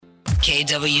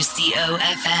KWCO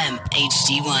FM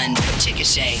HD1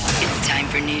 Chickasha. It's time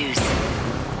for news.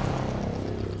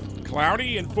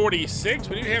 Cloudy and 46.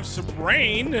 We do have some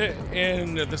rain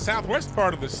in the southwest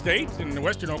part of the state in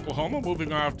western Oklahoma,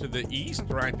 moving off to the east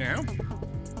right now.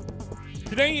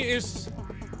 Today is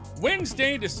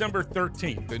Wednesday, December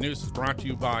 13th. The news is brought to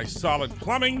you by Solid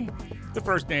Plumbing, the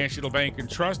First National Bank and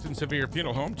Trust in Sevier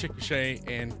Funeral Home, Chickasha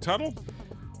and Tuttle.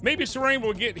 Maybe some rain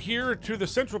will get here to the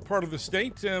central part of the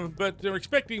state, but they're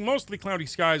expecting mostly cloudy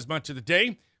skies much of the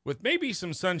day, with maybe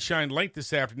some sunshine late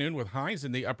this afternoon with highs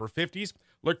in the upper 50s.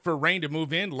 Look for rain to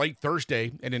move in late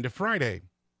Thursday and into Friday.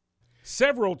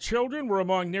 Several children were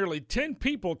among nearly 10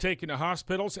 people taken to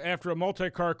hospitals after a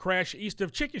multi-car crash east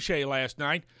of Chickasha last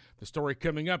night. The story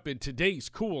coming up in today's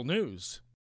KOOL News.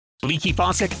 Leaky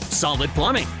faucet, Solid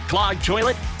Plumbing. Clogged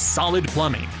toilet, Solid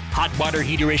Plumbing. Hot water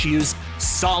heater issues,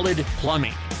 Solid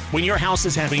Plumbing. When your house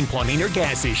is having plumbing or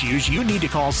gas issues, you need to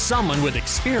call someone with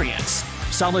experience.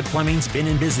 Solid Plumbing's been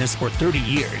in business for 30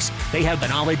 years. They have the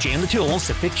knowledge and the tools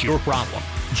to fix your problem.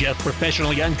 Jeff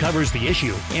professionally uncovers the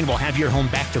issue and will have your home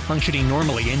back to functioning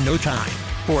normally in no time.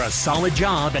 For a solid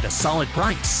job at a solid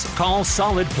price, call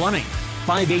Solid Plumbing.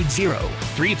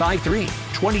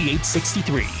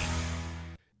 580-353-2863.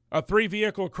 A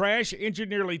three-vehicle crash injured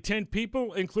nearly 10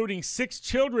 people, including 6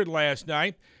 children last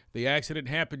night. The accident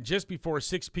happened just before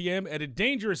 6 p.m. at a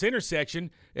dangerous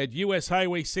intersection at U.S.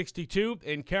 Highway 62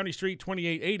 and County Street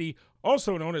 2880,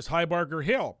 also known as Highbarger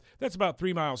Hill. That's about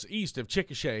 3 miles east of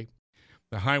Chickasha.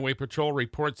 The Highway Patrol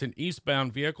reports an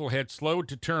eastbound vehicle had slowed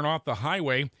to turn off the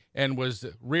highway and was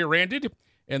rear-ended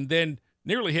and then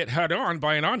nearly hit head-on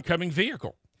by an oncoming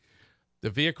vehicle. The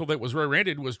vehicle that was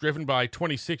rear-ended was driven by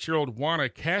 26-year-old Juana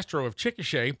Castro of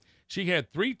Chickasha. She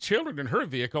had 3 children in her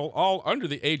vehicle, all under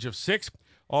the age of 6.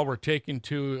 All were taken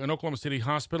to an Oklahoma City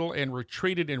hospital and were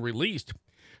treated and released.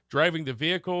 Driving the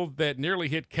vehicle that nearly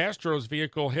hit Castro's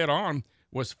vehicle head-on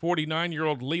was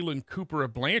 49-year-old Leland Cooper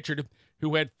of Blanchard,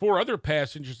 who had 4 other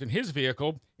passengers in his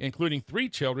vehicle, including 3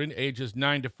 children ages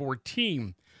 9 to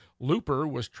 14. Looper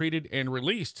was treated and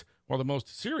released, while the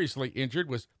most seriously injured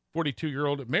was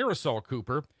 42-year-old Marisol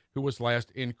Cooper, who was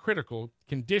last in critical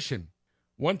condition.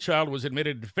 1 child was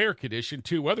admitted in fair condition,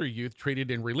 2 other youth treated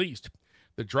and released.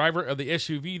 The driver of the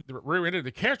SUV that rear-ended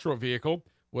the Castro vehicle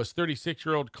was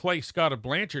 36-year-old Clay Scott of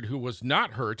Blanchard, who was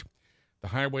not hurt. The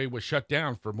highway was shut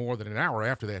down for more than an hour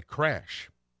after that crash.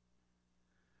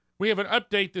 We have an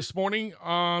update this morning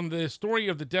on the story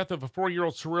of the death of a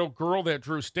 4-year-old Sorrel girl that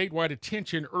drew statewide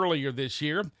attention earlier this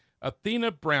year.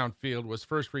 Athena Brownfield was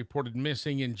first reported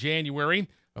missing in January.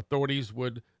 Authorities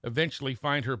would eventually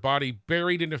find her body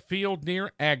buried in a field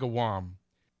near Agawam.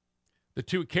 The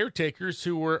 2 caretakers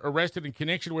who were arrested in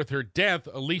connection with her death,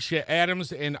 Alicia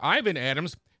Adams and Ivan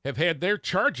Adams, have had their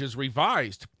charges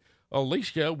revised.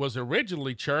 Alicia was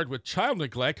originally charged with child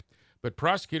neglect, but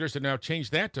prosecutors have now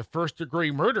changed that to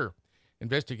first-degree murder.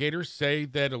 Investigators say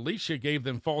that Alicia gave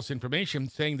them false information,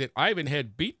 saying that Ivan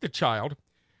had beat the child.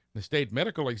 The state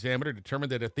medical examiner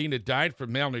determined that Athena died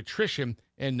from malnutrition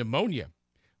and pneumonia.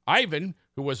 Ivan,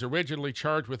 who was originally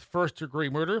charged with first-degree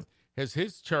murder, has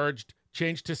his charge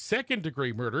changed to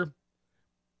second-degree murder.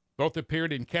 Both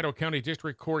appeared in Caddo County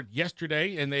District Court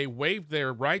yesterday, and they waived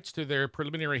their rights to their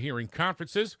preliminary hearing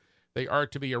conferences. They are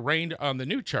to be arraigned on the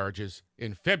new charges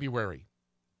in February.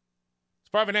 It's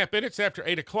 5.5 minutes after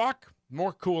 8 o'clock.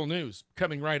 More KOOL News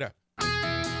coming right up.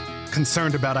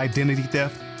 Concerned about identity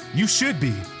theft? You should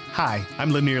be. Hi,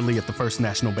 I'm Lanier Lee at the First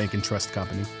National Bank and Trust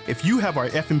Company. If you have our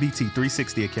FNBT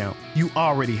 360 account, you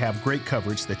already have great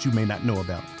coverage that you may not know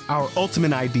about. Our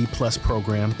Ultimate ID Plus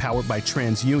program, powered by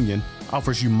TransUnion,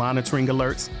 offers you monitoring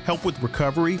alerts, help with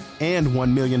recovery, and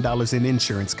 $1 million in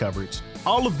insurance coverage.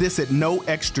 All of this at no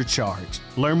extra charge.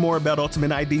 Learn more about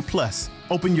Ultimate ID Plus.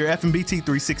 Open your FNBT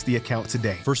 360 account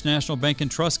today. First National Bank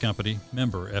and Trust Company,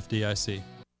 member FDIC.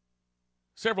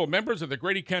 Several members of the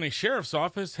Grady County Sheriff's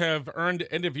Office have earned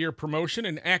end-of-year promotion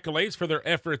and accolades for their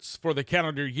efforts for the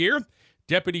calendar year.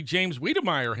 Deputy James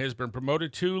Wiedemeyer has been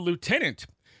promoted to lieutenant.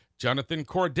 Jonathan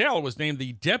Cordell was named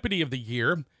the Deputy of the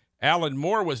Year. Alan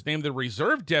Moore was named the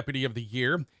Reserve Deputy of the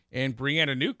Year. And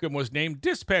Brianna Newcomb was named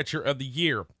Dispatcher of the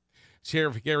Year.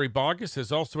 Sheriff Gary Bogus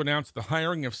has also announced the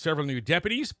hiring of several new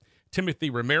deputies.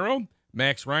 Timothy Romero,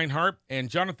 Max Reinhardt, and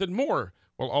Jonathan Moore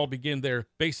will all begin their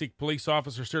basic police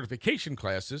officer certification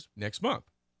classes next month.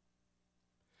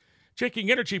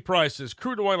 Checking energy prices.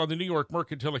 Crude oil on the New York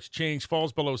Mercantile Exchange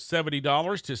falls below $70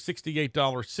 to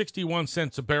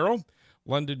 $68.61 a barrel.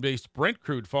 London-based Brent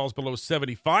crude falls below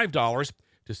 $75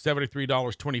 to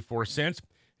 $73.24.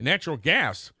 And natural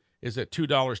gas is at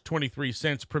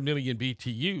 $2.23 per million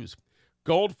BTUs.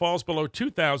 Gold falls below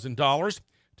 $2,000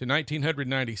 to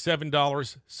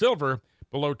 $1,997. Silver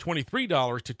below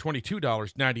 $23 to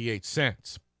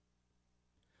 $22.98.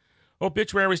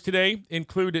 Obituaries today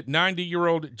include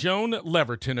 90-year-old Joan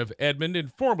Leverton of Edmond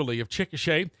and formerly of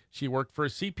Chickasha. She worked for a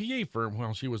CPA firm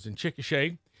while she was in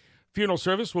Chickasha. Funeral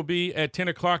service will be at 10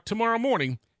 o'clock tomorrow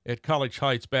morning at College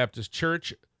Heights Baptist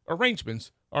Church.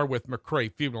 Arrangements are with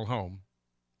McCray Funeral Home.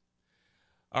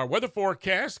 Our weather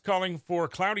forecast calling for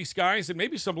cloudy skies and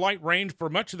maybe some light rain for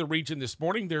much of the region this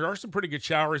morning. There are some pretty good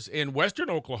showers in western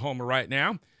Oklahoma right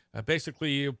now,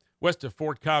 basically west of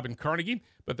Fort Cobb and Carnegie,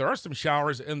 but there are some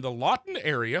showers in the Lawton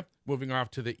area moving off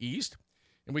to the east.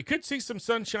 And we could see some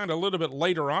sunshine a little bit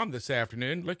later on this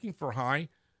afternoon, looking for high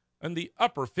in the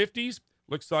upper 50s.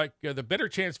 Looks like the better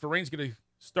chance for rain is going to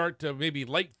start maybe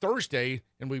late Thursday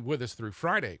and be with us through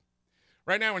Friday.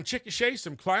 Right now in Chickasha,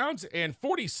 some clouds and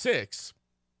 46.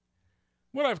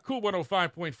 We'll have Cool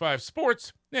 105.5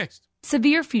 Sports next.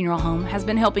 Sevier Funeral Home has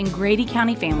been helping Grady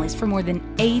County families for more than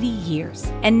 80 years.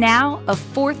 And now, a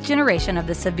fourth generation of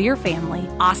the Sevier family,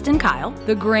 Austin Kyle,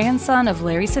 the grandson of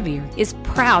Larry Sevier, is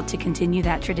proud to continue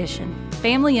that tradition.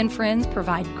 Family and friends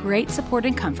provide great support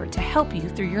and comfort to help you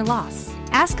through your loss.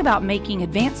 Ask about making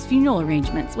advanced funeral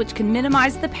arrangements which can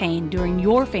minimize the pain during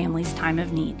your family's time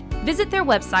of need. Visit their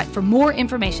website for more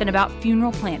information about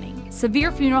funeral planning,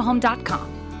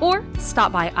 SevierFuneralHome.com. Or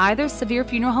stop by either Sevier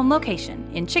Funeral Home location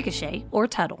in Chickasha or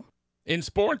Tuttle. In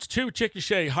sports, 2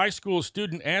 Chickasha high school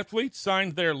student athletes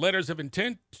signed their letters of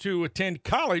intent to attend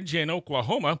college in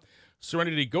Oklahoma.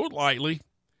 Serenity Golightly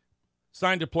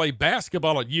signed to play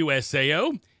basketball at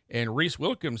USAO, and Reese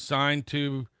Wilkins signed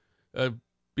to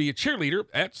be a cheerleader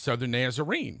at Southern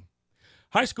Nazarene.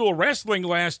 High school wrestling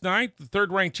last night, the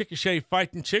third-ranked Chickasha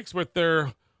Fighting Chicks with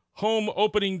their home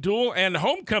opening duel and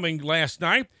homecoming last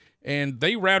night, and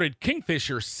they routed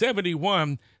Kingfisher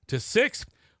 71-6.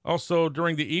 Also,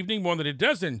 during the evening, more than a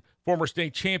dozen former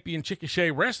state champion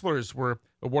Chickasha wrestlers were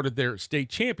awarded their state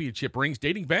championship rings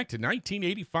dating back to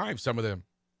 1985, some of them.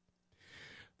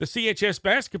 The CHS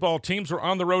basketball teams were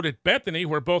on the road at Bethany,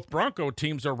 where both Bronco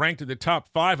teams are ranked in the top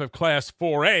 5 of Class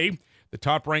 4A. The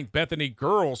top-ranked Bethany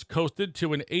girls coasted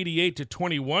to an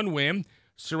 88-21 win.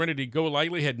 Serenity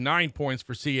Golightly had 9 points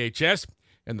for CHS.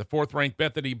 And the fourth-ranked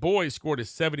Bethany boys scored a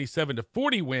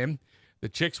 77-40 win. The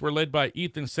Chicks were led by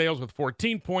Ethan Sales with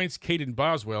 14 points. Caden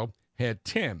Boswell had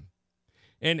 10.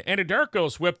 And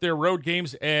Anadarko swept their road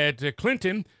games at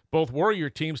Clinton. Both Warrior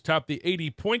teams topped the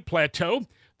 80-point plateau.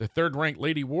 The third-ranked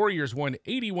Lady Warriors won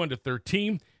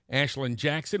 81-13. Ashlyn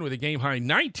Jackson with a game-high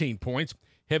 19 points.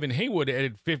 Heaven Haywood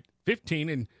added 15,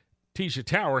 and Tisha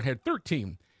Tower had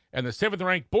 13. And the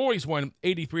seventh-ranked boys won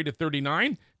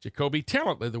 83-39. Jacoby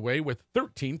Talent led the way with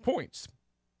 13 points.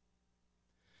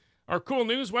 Our cool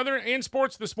news, weather, and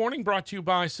sports this morning brought to you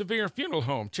by Sevier Funeral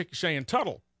Home, Chickasha and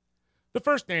Tuttle, the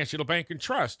First National Bank and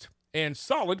Trust, and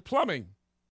Solid Plumbing.